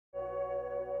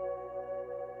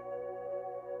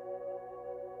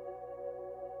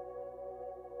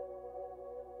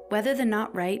Whether the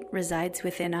not right resides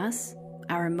within us,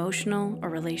 our emotional or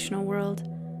relational world,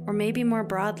 or maybe more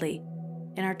broadly,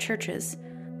 in our churches,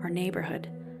 our neighborhood,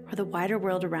 or the wider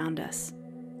world around us,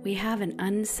 we have an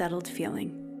unsettled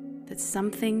feeling that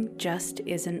something just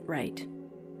isn't right.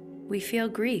 We feel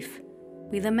grief,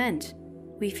 we lament,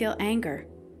 we feel anger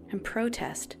and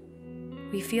protest.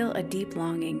 We feel a deep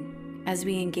longing as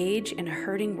we engage in a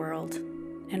hurting world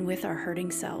and with our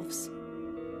hurting selves.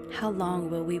 How long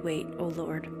will we wait, O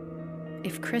Lord?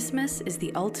 If Christmas is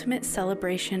the ultimate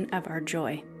celebration of our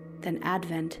joy, then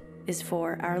Advent is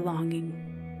for our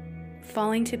longing.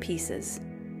 Falling to pieces,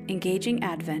 engaging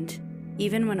Advent,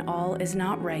 even when all is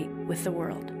not right with the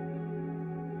world.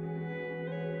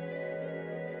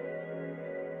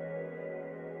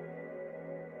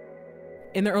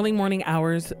 In the early morning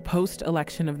hours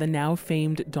post-election of the now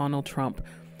famed Donald Trump,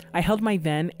 I held my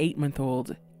then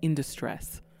 8-month-old in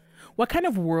distress. What kind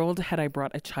of world had I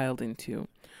brought a child into?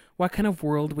 What kind of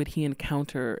world would he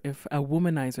encounter if a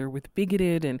womanizer with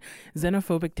bigoted and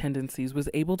xenophobic tendencies was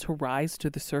able to rise to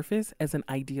the surface as an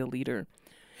ideal leader?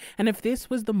 And if this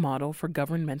was the model for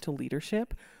governmental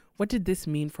leadership, what did this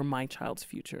mean for my child's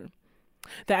future?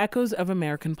 The echoes of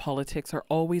American politics are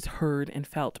always heard and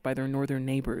felt by their northern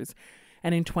neighbors.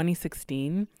 And in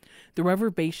 2016, the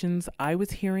reverberations I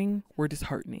was hearing were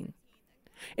disheartening.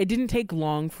 It didn't take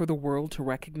long for the world to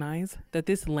recognize that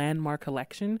this landmark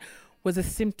election was a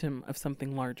symptom of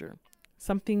something larger,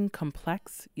 something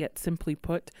complex, yet simply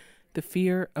put, the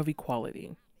fear of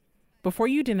equality. Before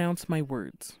you denounce my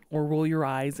words or roll your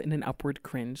eyes in an upward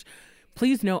cringe,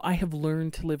 please know I have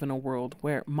learned to live in a world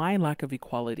where my lack of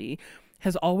equality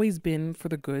has always been for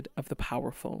the good of the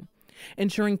powerful,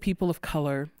 ensuring people of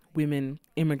color, women,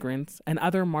 immigrants, and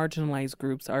other marginalized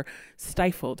groups are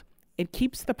stifled. It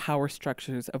keeps the power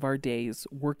structures of our days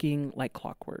working like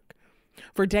clockwork.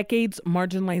 For decades,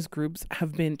 marginalized groups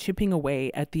have been chipping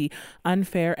away at the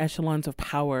unfair echelons of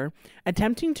power,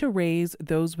 attempting to raise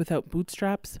those without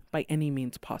bootstraps by any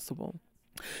means possible.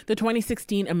 The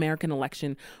 2016 American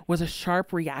election was a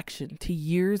sharp reaction to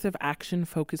years of action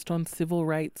focused on civil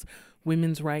rights,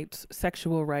 women's rights,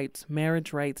 sexual rights,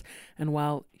 marriage rights, and,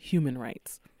 well, human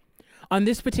rights. On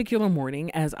this particular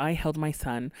morning, as I held my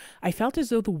son, I felt as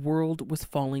though the world was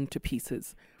falling to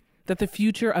pieces, that the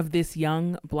future of this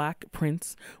young Black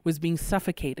prince was being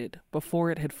suffocated before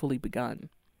it had fully begun.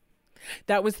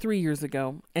 That was 3 years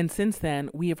ago, and since then,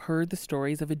 we have heard the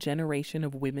stories of a generation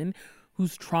of women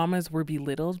whose traumas were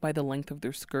belittled by the length of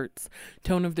their skirts,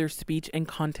 tone of their speech, and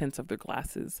contents of their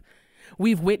glasses.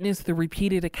 We've witnessed the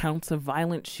repeated accounts of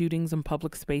violent shootings in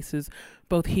public spaces,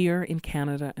 both here in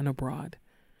Canada and abroad.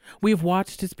 We have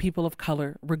watched as people of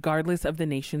color, regardless of the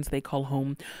nations they call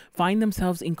home, find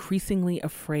themselves increasingly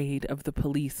afraid of the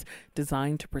police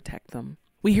designed to protect them.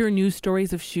 We hear news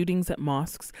stories of shootings at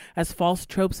mosques as false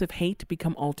tropes of hate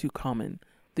become all too common.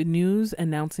 The news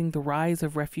announcing the rise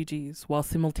of refugees while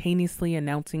simultaneously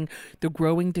announcing the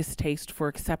growing distaste for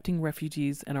accepting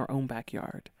refugees in our own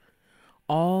backyard.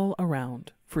 All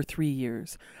around, for 3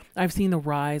 years, I've seen the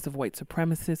rise of white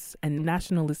supremacists and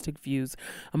nationalistic views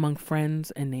among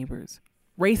friends and neighbors.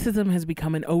 Racism has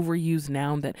become an overused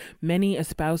noun that many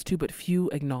espouse to but few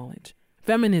acknowledge.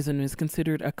 Feminism is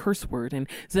considered a curse word, and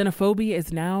xenophobia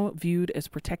is now viewed as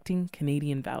protecting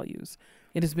Canadian values.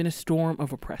 It has been a storm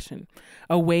of oppression,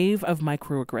 a wave of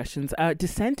microaggressions, a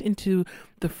descent into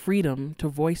the freedom to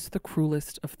voice the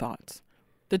cruelest of thoughts.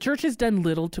 The church has done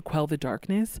little to quell the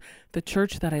darkness. The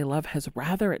church that I love has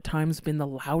rather at times been the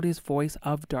loudest voice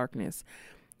of darkness.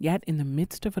 Yet in the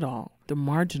midst of it all, the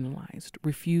marginalized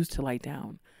refuse to lie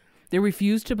down. They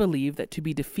refuse to believe that to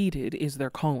be defeated is their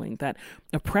calling, that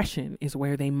oppression is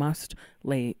where they must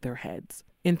lay their heads.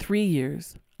 In 3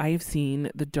 years, I have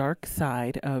seen the dark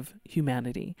side of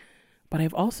humanity, but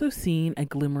I've also seen a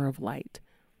glimmer of light,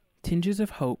 tinges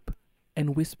of hope,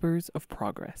 and whispers of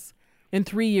progress. In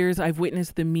 3 years, I've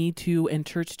witnessed the Me Too and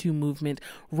Church Too movement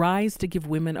rise to give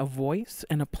women a voice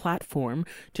and a platform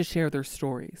to share their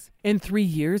stories. In 3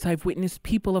 years, I've witnessed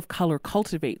people of color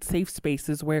cultivate safe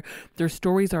spaces where their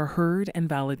stories are heard and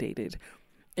validated.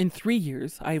 In 3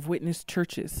 years, I've witnessed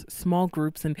churches, small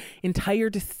groups, and entire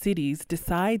cities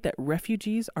decide that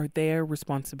refugees are their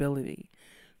responsibility,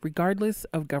 regardless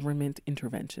of government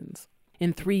interventions.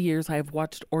 In 3 years, I have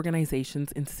watched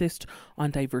organizations insist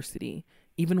on diversity,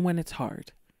 even when it's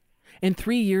hard. In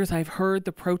 3 years, I've heard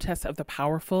the protests of the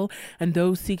powerful and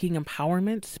those seeking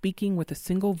empowerment speaking with a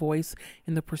single voice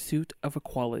in the pursuit of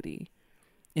equality.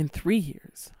 In 3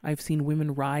 years, I've seen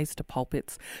women rise to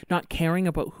pulpits, not caring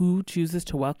about who chooses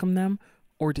to welcome them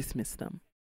or dismiss them.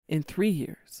 In 3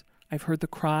 years, I've heard the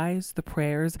cries, the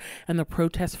prayers, and the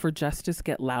protests for justice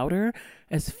get louder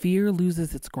as fear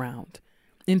loses its ground.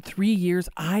 In 3 years,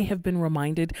 I have been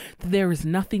reminded that there is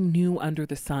nothing new under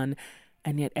the sun,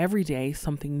 and yet every day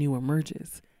something new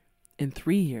emerges. In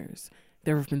 3 years,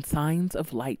 there have been signs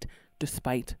of light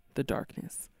despite the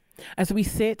darkness. As we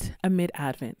sit amid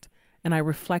Advent, and I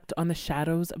reflect on the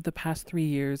shadows of the past 3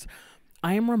 years,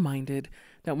 I am reminded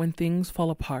that when things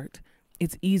fall apart,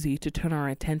 it's easy to turn our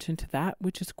attention to that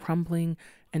which is crumbling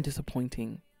and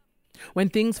disappointing. When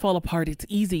things fall apart, it's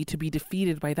easy to be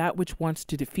defeated by that which wants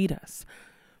to defeat us.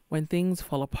 When things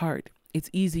fall apart, it's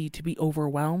easy to be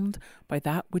overwhelmed by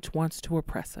that which wants to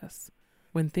oppress us.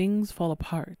 When things fall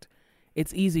apart,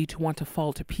 it's easy to want to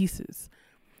fall to pieces.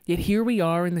 Yet here we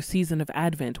are in the season of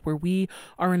Advent, where we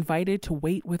are invited to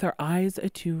wait with our eyes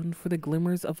attuned for the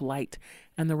glimmers of light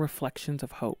and the reflections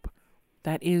of hope.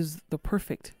 That is the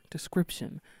perfect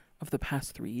description of the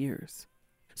past 3 years.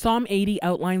 Psalm 80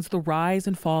 outlines the rise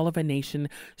and fall of a nation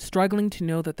struggling to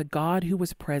know that the God who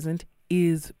was present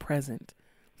is present.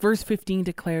 Verse 15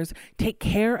 declares, "Take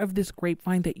care of this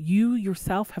grapevine that you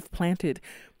yourself have planted,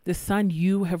 the son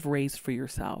you have raised for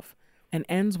yourself." And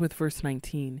ends with verse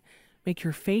 19, "Make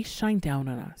your face shine down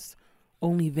on us.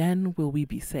 Only then will we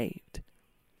be saved."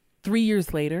 3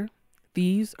 years later,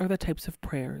 these are the types of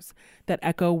prayers that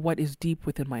echo what is deep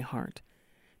within my heart.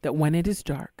 That when it is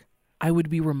dark, I would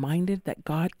be reminded that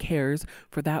God cares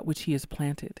for that which he has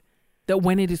planted. That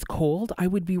when it is cold, I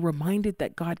would be reminded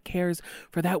that God cares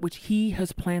for that which he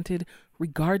has planted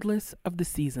regardless of the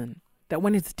season. That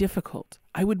when it's difficult,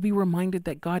 I would be reminded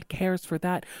that God cares for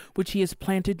that which he has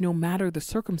planted no matter the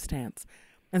circumstance.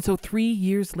 And so 3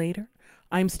 years later,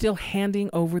 I'm still handing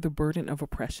over the burden of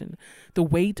oppression, the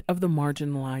weight of the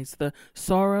marginalized, the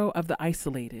sorrow of the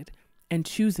isolated, and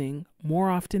choosing, more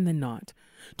often than not,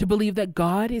 to believe that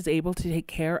God is able to take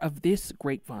care of this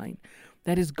grapevine.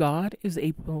 That is, God is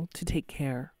able to take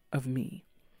care of me.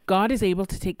 God is able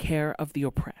to take care of the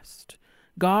oppressed.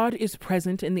 God is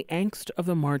present in the angst of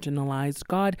the marginalized.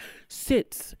 God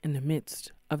sits in the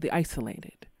midst of the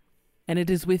isolated. And it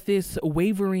is with this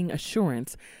wavering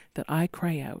assurance that I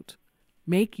cry out,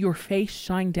 "Make your face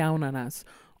shine down on us.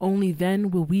 Only then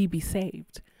will we be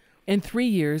saved." In 3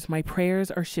 years, my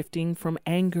prayers are shifting from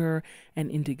anger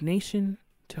and indignation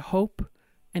to hope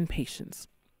and patience.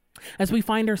 As we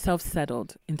find ourselves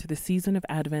settled into the season of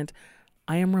Advent,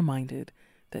 I am reminded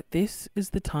that this is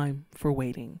the time for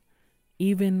waiting,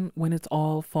 even when it's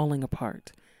all falling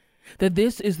apart. That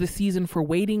this is the season for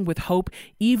waiting with hope,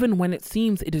 even when it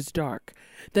seems it is dark.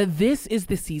 That this is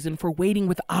the season for waiting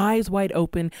with eyes wide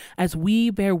open as we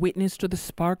bear witness to the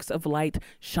sparks of light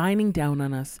shining down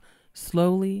on us,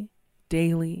 slowly,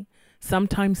 daily,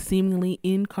 sometimes seemingly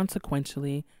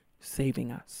inconsequentially,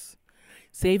 saving us.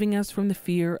 Saving us from the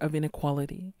fear of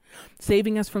inequality,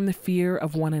 saving us from the fear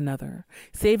of one another,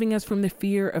 saving us from the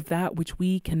fear of that which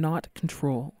we cannot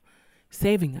control,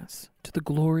 saving us to the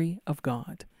glory of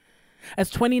God. As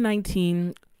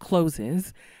 2019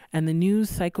 closes and the news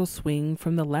cycles swing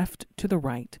from the left to the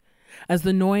right, as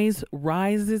the noise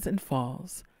rises and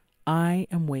falls, I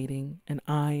am waiting and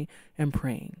I am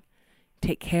praying.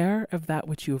 Take care of that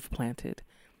which you have planted.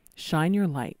 Shine your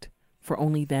light, for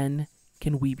only then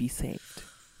can we be saved.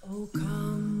 Oh,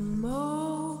 come.